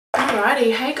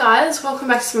Alrighty, hey guys, welcome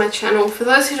back to my channel. For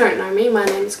those who don't know me, my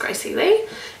name is Gracie-lee,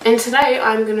 and today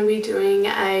I'm going to be doing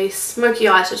a smoky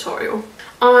eye tutorial.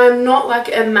 I'm not like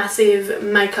a massive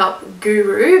makeup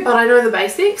guru, but I know the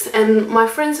basics, and my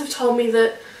friends have told me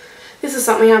that this is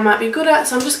something I might be good at,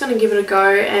 so I'm just going to give it a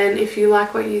go, and if you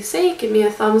like what you see, give me a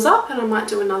thumbs up and I might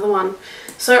do another one.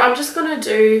 So I'm just going to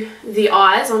do the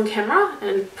eyes on camera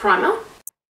and primer.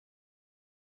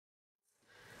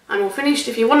 I'm all finished.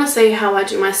 If you want to see how I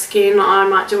do my skin, I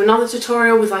might do another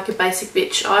tutorial with like a basic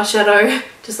bitch eyeshadow,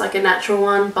 just like a natural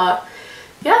one, but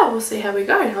yeah, we'll see how we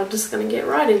go. I'm just going to get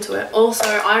right into it. Also,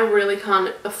 I really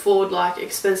can't afford like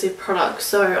expensive products,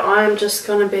 so I'm just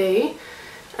going to be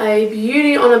a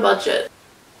beauty on a budget.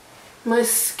 My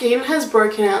skin has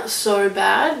broken out so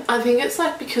bad. I think it's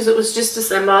like because it was just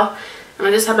December and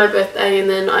I just had my birthday and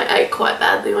then I ate quite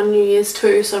badly on New Year's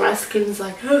too, so my skin's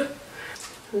like, ugh.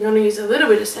 I'm going to use a little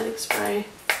bit of setting spray.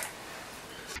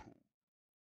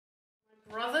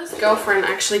 My brother's girlfriend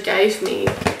actually gave me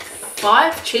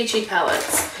 5 Chi-Chi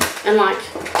palettes, and like,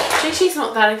 Chi-Chi's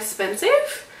not that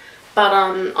expensive, but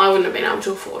I wouldn't have been able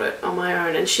to afford it on my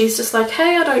own, and she's just like,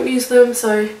 hey, I don't use them,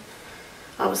 so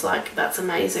I was like, that's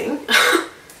amazing.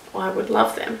 I would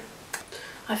love them.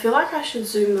 I feel like I should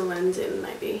zoom the lens in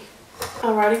maybe.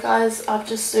 Alrighty guys, I've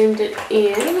just zoomed it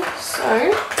in,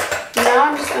 so now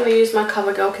I'm just going to use my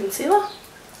CoverGirl concealer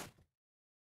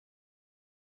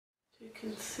to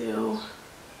conceal.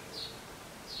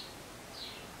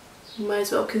 Might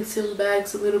as well conceal the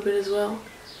bags a little bit as well.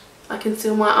 I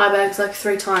conceal my eye bags like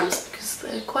 3 times because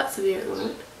they're quite severe at the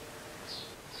moment.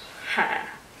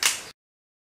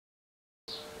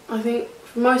 I think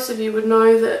most of you would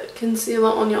know that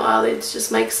concealer on your eyelids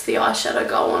just makes the eyeshadow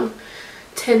go on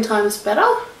 10 times better.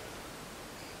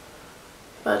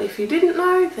 But if you didn't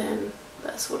know, then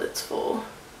that's what it's for.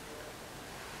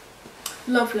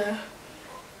 Lovely. Oh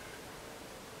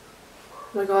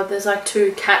my god, there's like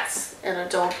 2 cats and a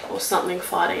dog or something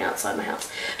fighting outside my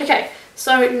house. Okay,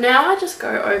 so now I just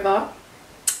go over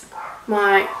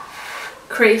my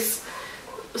crease.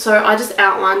 So I just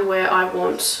outline where I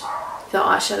want the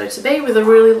eyeshadow to be with a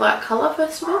really light colour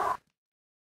first of all.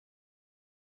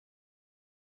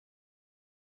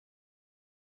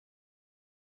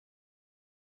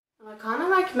 I kind of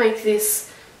like make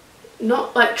this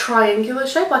not like triangular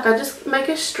shape, like I just make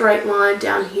a straight line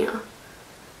down here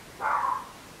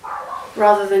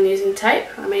rather than using tape.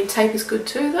 I mean, tape is good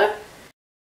too though.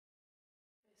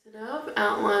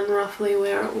 Outline roughly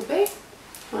where it will be,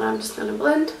 and I'm just going to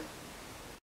blend.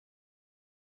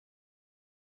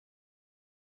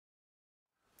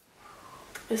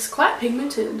 It's quite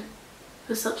pigmented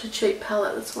for such a cheap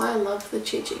palette, that's why I love the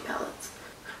Chi-Chi palettes.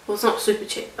 Well, it's not super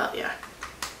cheap, but yeah.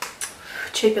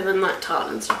 Cheaper than like Tarte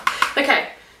and stuff. Okay,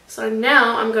 so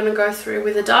now I'm going to go through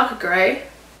with a darker grey.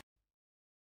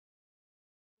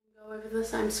 Go over the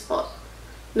same spot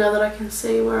now that I can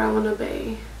see where I want to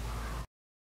be.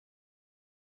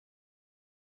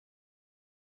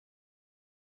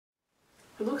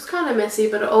 It looks kind of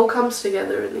messy, but it all comes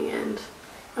together in the end.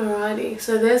 Alrighty,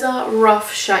 so there's a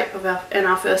rough shape of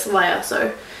our first layer,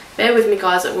 so bear with me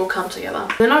guys, it will come together.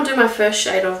 Then I'll do my first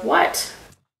shade of white.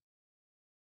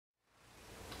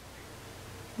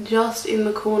 Just in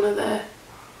the corner there.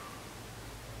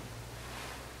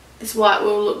 This white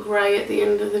will look grey at the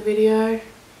end of the video.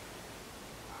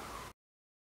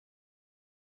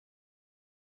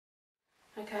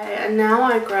 Okay, and now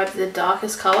I grab the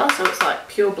darkest colour, so it's like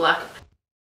pure black.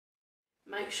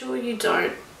 Make sure you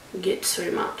don't get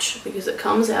too much because it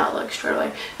comes out like straight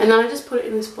away. And then I just put it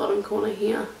in this bottom corner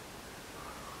here.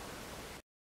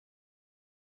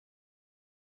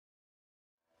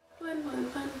 Blend,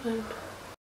 blend, blend, blend.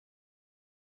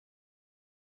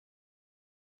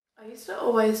 I used to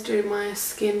always do my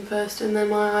skin first and then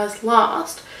my eyes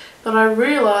last, but I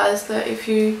realised that if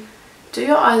you do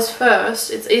your eyes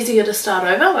first, it's easier to start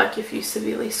over, like if you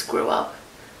severely screw up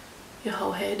your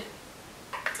whole head.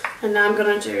 And now I'm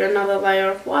going to do another layer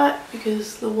of white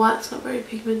because the white's not very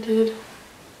pigmented.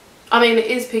 I mean, it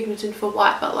is pigmented for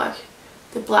white, but like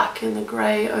the black and the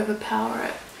grey overpower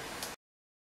it.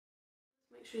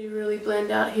 Make sure you really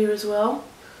blend out here as well.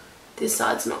 This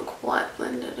side's not quite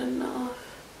blended enough.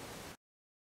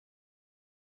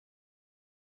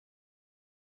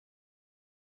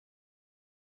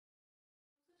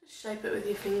 Shape it with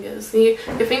your fingers. Your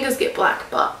fingers get black,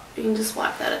 but you can just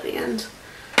wipe that at the end.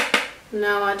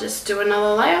 Now I just do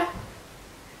another layer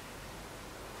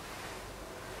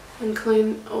and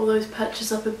clean all those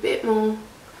patches up a bit more.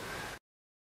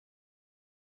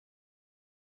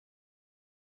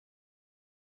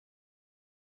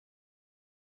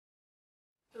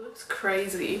 It looks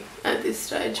crazy at this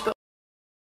stage, but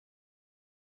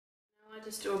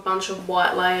just do a bunch of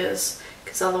white layers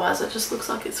because otherwise it just looks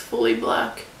like it's fully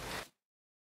black.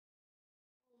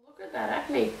 Look at that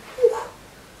acne. Whew.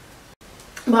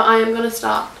 But I am going to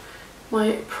start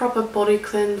my proper body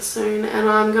cleanse soon, and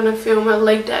I'm going to film a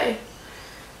leg day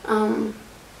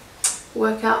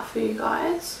workout for you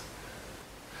guys.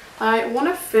 I want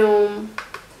to film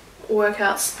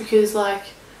workouts because like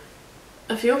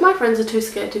a few of my friends are too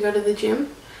scared to go to the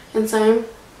gym, and same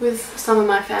with some of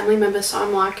my family members, so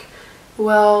I'm like,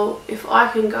 well, if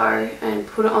I can go and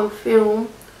put it on film,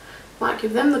 might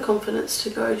give them the confidence to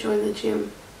go join the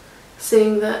gym,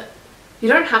 seeing that you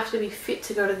don't have to be fit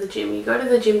to go to the gym. You go to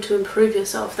the gym to improve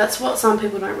yourself. That's what some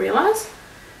people don't realise.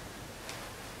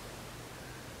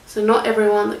 So not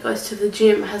everyone that goes to the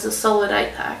gym has a solid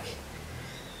 8-pack.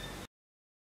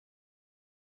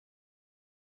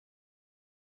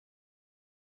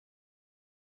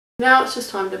 Now it's just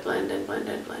time to blend and blend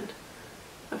and blend.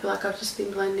 I feel like I've just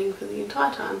been blending for the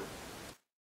entire time.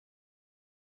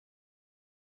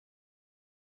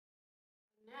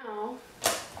 Now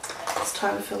it's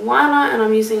time for liner, and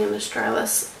I'm using an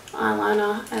Australis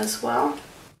eyeliner as well.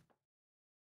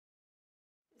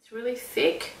 It's really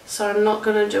thick, so I'm not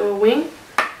going to do a wing.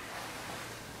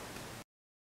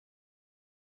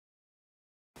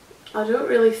 I do it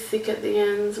really thick at the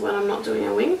ends when I'm not doing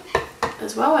a wing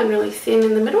as well, and really thin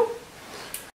in the middle.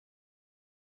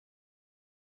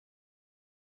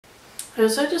 I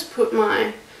also just put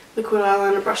my liquid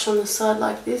eyeliner brush on the side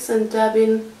like this and dab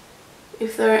in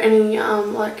if there are any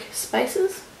like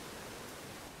spaces,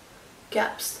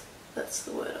 gaps, that's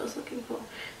the word I was looking for,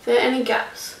 if there are any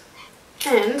gaps.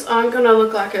 And I'm gonna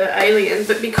look like an alien,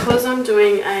 but because I'm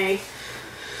doing a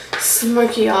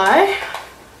smoky eye,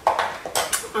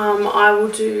 I will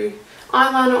do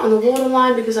eyeliner on the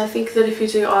waterline, because I think that if you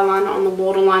do eyeliner on the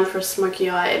waterline for a smoky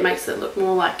eye, it makes it look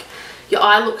more like, your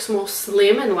eye looks more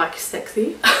slim and like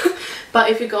sexy. But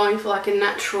if you're going for like a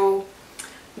natural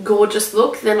gorgeous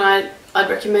look, then I'd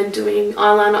recommend doing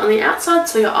eyeliner on the outside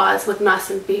so your eyes look nice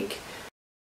and big.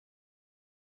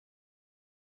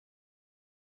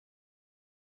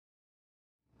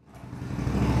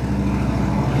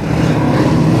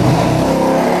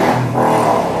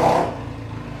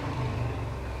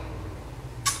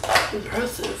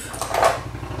 Impressive.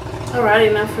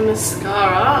 Alrighty, now for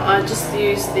mascara, I just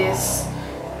use this,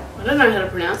 I don't know how to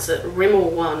pronounce it,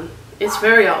 Rimmel one. It's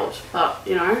very old, but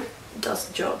you know, it does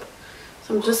the job.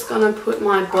 So I'm just going to put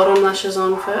my bottom lashes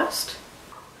on first.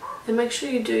 And make sure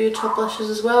you do your top lashes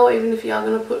as well, even if you are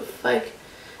going to put fake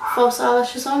false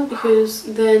eyelashes on, because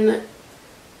then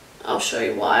I'll show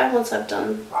you why once I've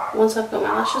got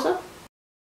my lashes on.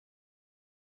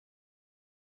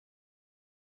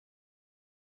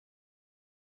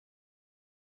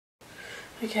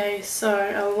 Okay,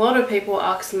 so a lot of people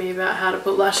ask me about how to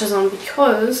put lashes on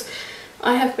because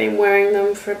I have been wearing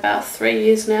them for about 3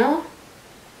 years now,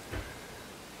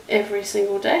 every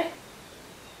single day.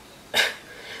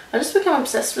 I just become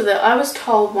obsessed with it. I was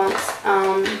told once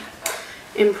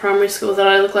in primary school that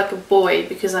I look like a boy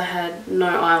because I had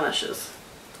no eyelashes.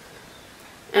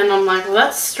 And I'm like, well,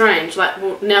 that's strange. Like,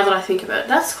 well, now that I think about it,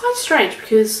 that's quite strange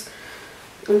because,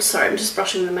 I'm sorry, I'm just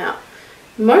brushing them out.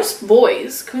 Most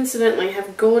boys, coincidentally,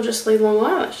 have gorgeously long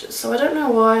eyelashes, so I don't know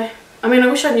why. I mean, I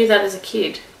wish I knew that as a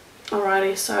kid.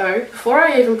 Alrighty, so before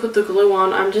I even put the glue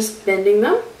on, I'm just bending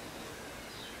them.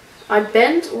 What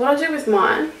I do with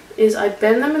mine is I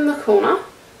bend them in the corner.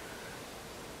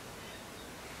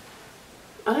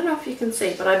 I don't know if you can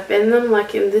see, but I bend them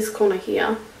like in this corner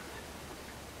here,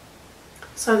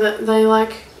 so that they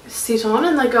like sit on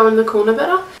and they go in the corner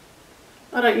better.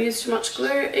 I don't use too much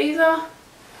glue either.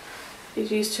 If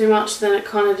you use too much, then it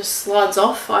kind of just slides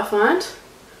off, I find.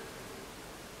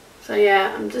 So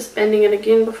yeah, I'm just bending it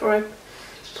again before I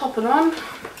pop it on.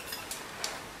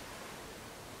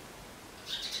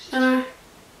 And I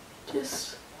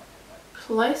just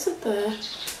place it there.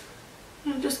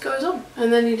 And it just goes on.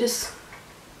 And then you just,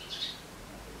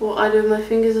 what I do with my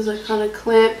fingers is I kind of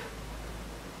clamp.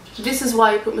 This is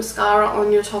why you put mascara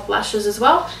on your top lashes as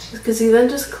well, because you then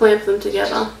just clamp them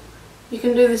together. You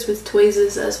can do this with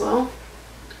tweezers as well.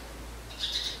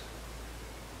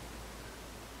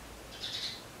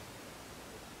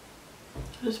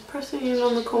 Just pressing in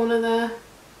on the corner there.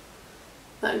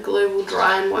 That glue will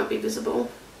dry and won't be visible.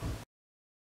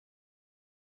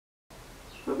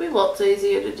 It would be lots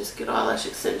easier to just get eyelash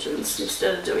extensions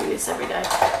instead of doing this every day.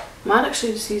 Might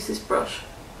actually just use this brush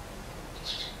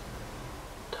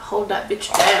to hold that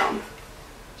bitch down.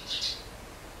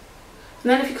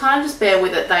 And then if you kind of just bear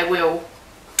with it, they will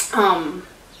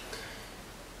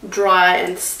dry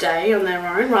and stay on their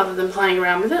own rather than playing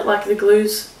around with it. Like the glue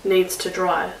needs to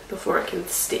dry before it can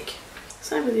stick.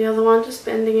 Same with the other one, just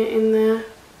bending it in there.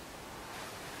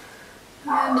 And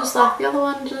then just like the other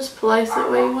one, just place it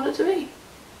where you want it to be.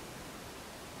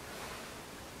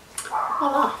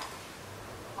 Voila.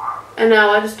 And now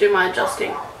I just do my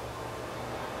adjusting.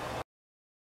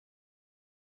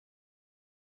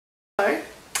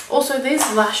 Also, these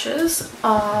lashes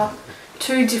are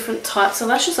 2 different types of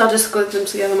lashes. I just glued them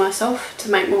together myself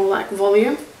to make more like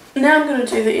volume. Now I'm going to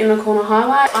do the inner corner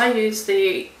highlight. I use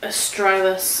the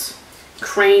Australis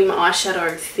cream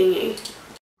eyeshadow thingy.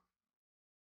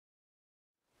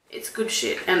 It's good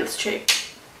shit and it's cheap.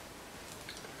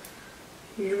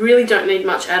 You really don't need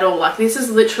much at all. Like, this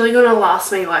is literally going to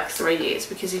last me like 3 years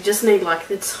because you just need like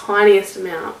the tiniest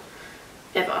amount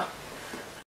ever.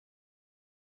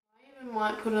 I even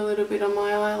might put a little bit on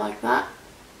my eye like that.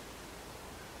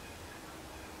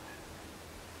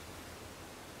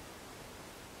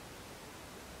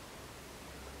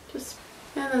 Just,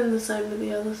 and then the same with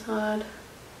the other side.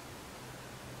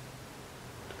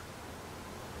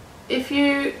 If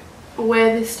you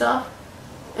wear this stuff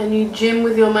and you gym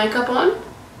with your makeup on,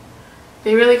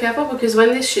 be really careful because when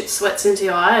this shit sweats into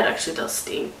your eye, it actually does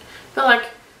sting. But like,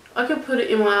 I could put it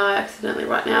in my eye accidentally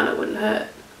right now and it wouldn't hurt.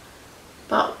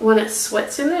 But when it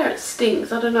sweats in there, it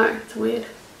stings. I don't know, it's weird.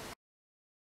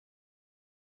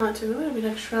 I might do a little bit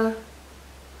extra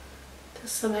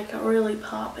just to make it really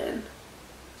pop in.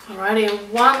 Alrighty,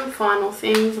 and one final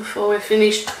thing before we're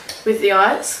finished with the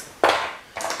eyes.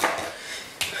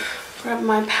 Grab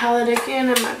my palette again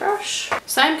and my brush.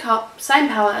 Same cup, same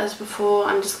palette as before.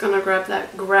 I'm just going to grab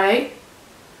that grey.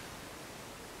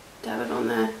 Dab it on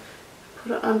there.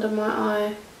 Put it under my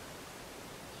eye.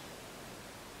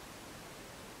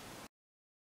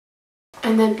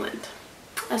 And then blend,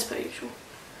 as per usual.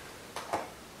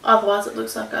 Otherwise it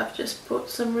looks like I've just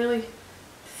put some really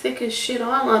thick as shit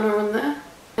eyeliner on there.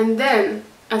 And then,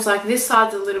 as like this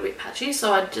side's a little bit patchy,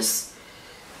 so I just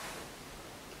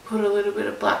put a little bit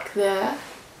of black there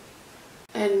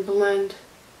and blend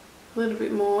a little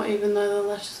bit more even though the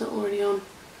lashes are already on.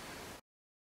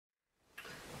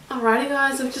 Alrighty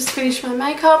guys, I've just finished my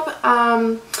makeup.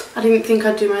 I didn't think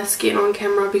I'd do my skin on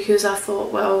camera because I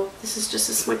thought, well, this is just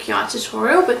a smoky eye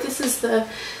tutorial, but this is the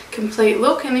complete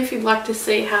look. And if you'd like to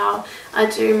see how I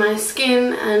do my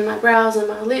skin and my brows and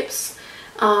my lips,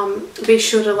 be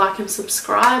sure to like and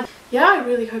subscribe. Yeah, I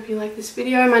really hope you like this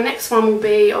video. My next one will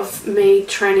be of me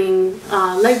training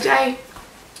leg day.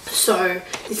 So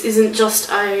this isn't just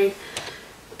a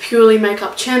purely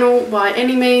makeup channel by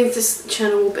any means. This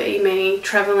channel will be me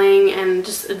traveling and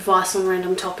just advice on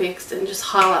random topics and just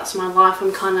highlights of my life.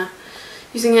 I'm kind of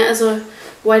using it as a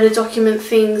way to document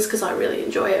things because I really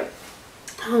enjoy it.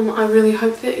 I really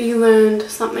hope that you learned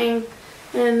something,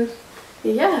 and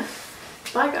yeah,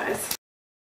 bye guys.